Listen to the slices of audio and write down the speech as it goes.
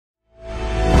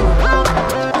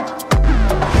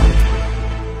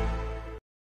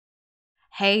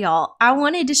Hey y'all, I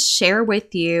wanted to share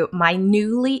with you my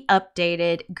newly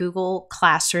updated Google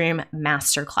Classroom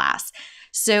Masterclass.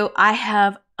 So I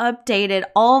have updated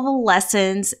all the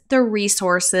lessons, the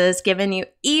resources, given you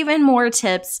even more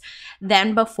tips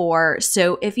than before.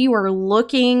 So if you are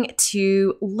looking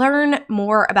to learn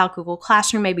more about Google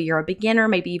Classroom, maybe you're a beginner,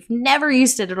 maybe you've never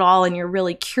used it at all and you're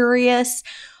really curious,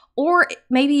 or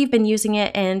maybe you've been using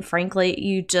it and frankly,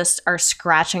 you just are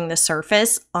scratching the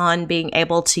surface on being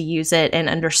able to use it and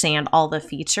understand all the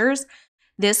features.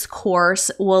 This course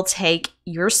will take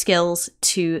your skills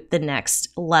to the next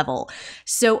level.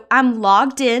 So I'm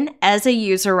logged in as a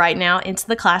user right now into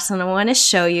the class, and I want to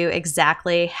show you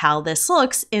exactly how this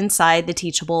looks inside the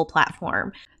Teachable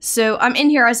platform. So I'm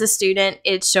in here as a student.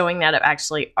 It's showing that I've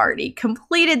actually already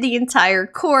completed the entire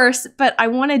course, but I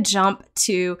want to jump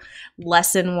to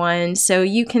lesson 1 so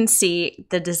you can see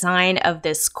the design of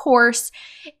this course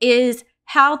is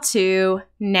how to,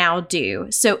 now do.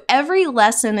 So every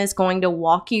lesson is going to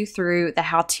walk you through the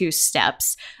how-to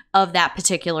steps of that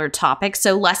particular topic.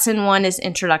 So lesson 1 is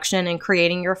introduction and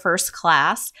creating your first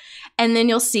class. And then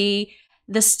you'll see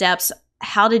the steps,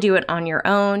 how to do it on your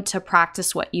own to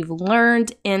practice what you've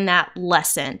learned in that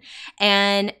lesson.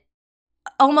 And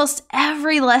almost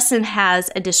every lesson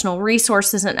has additional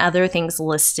resources and other things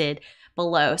listed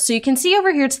below. So you can see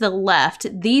over here to the left,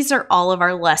 these are all of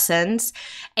our lessons,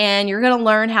 and you're going to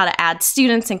learn how to add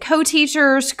students and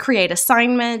co-teachers, create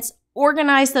assignments,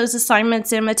 organize those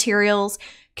assignments and materials,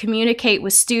 communicate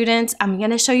with students. I'm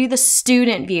going to show you the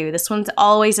student view. This one's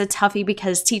always a toughie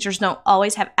because teachers don't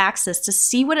always have access to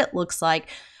see what it looks like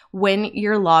when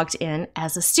you're logged in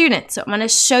as a student. So I'm going to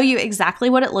show you exactly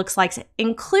what it looks like,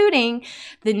 including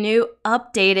the new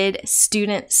updated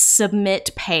student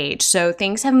submit page. So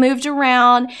things have moved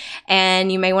around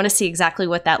and you may want to see exactly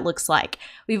what that looks like.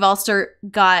 We've also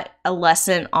got a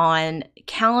lesson on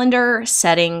calendar,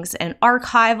 settings, and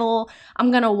archival.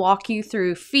 I'm going to walk you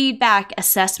through feedback,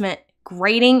 assessment,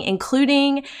 grading,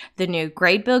 including the new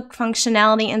gradebook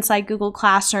functionality inside Google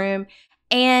Classroom,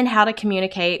 and how to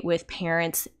communicate with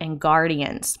parents and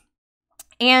guardians.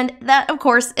 And that, of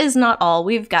course, is not all.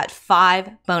 We've got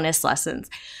 5 bonus lessons.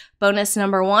 Bonus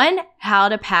number 1, how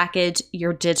to package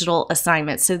your digital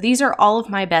assignments. So these are all of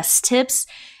my best tips,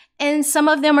 and some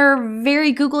of them are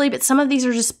very googly, but some of these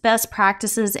are just best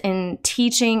practices in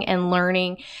teaching and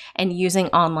learning and using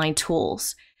online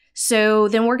tools. So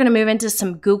then we're going to move into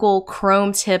some Google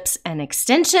Chrome tips and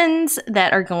extensions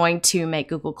that are going to make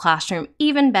Google Classroom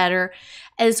even better,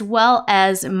 as well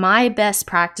as my best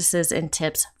practices and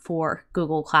tips for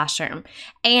Google Classroom.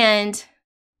 And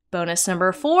bonus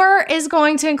number 4 is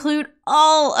going to include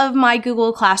all of my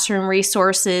Google Classroom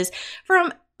resources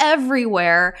from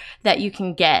everywhere that you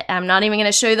can get. I'm not even going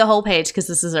to show you the whole page because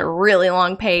this is a really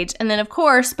long page. And then, of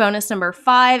course, bonus number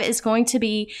 5 is going to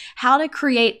be how to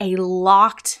create a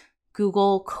locked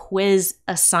Google quiz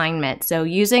assignment. So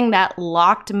using that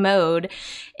locked mode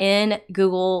in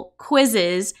Google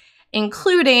quizzes,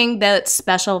 including the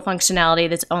special functionality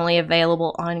that's only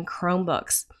available on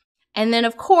Chromebooks. And then,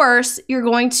 of course, you're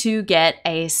going to get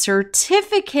a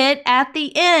certificate at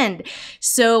the end.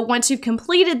 So once you've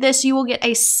completed this, you will get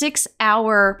a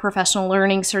 6-hour professional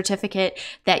learning certificate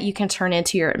that you can turn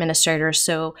into your administrator.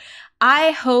 So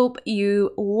I hope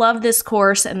you love this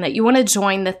course and that you want to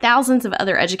join the thousands of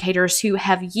other educators who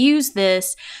have used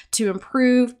this to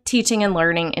improve teaching and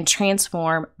learning and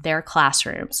transform their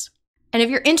classrooms. And if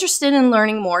you're interested in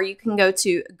learning more, you can go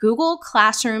to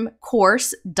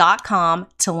googleclassroomcourse.com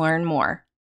to learn more.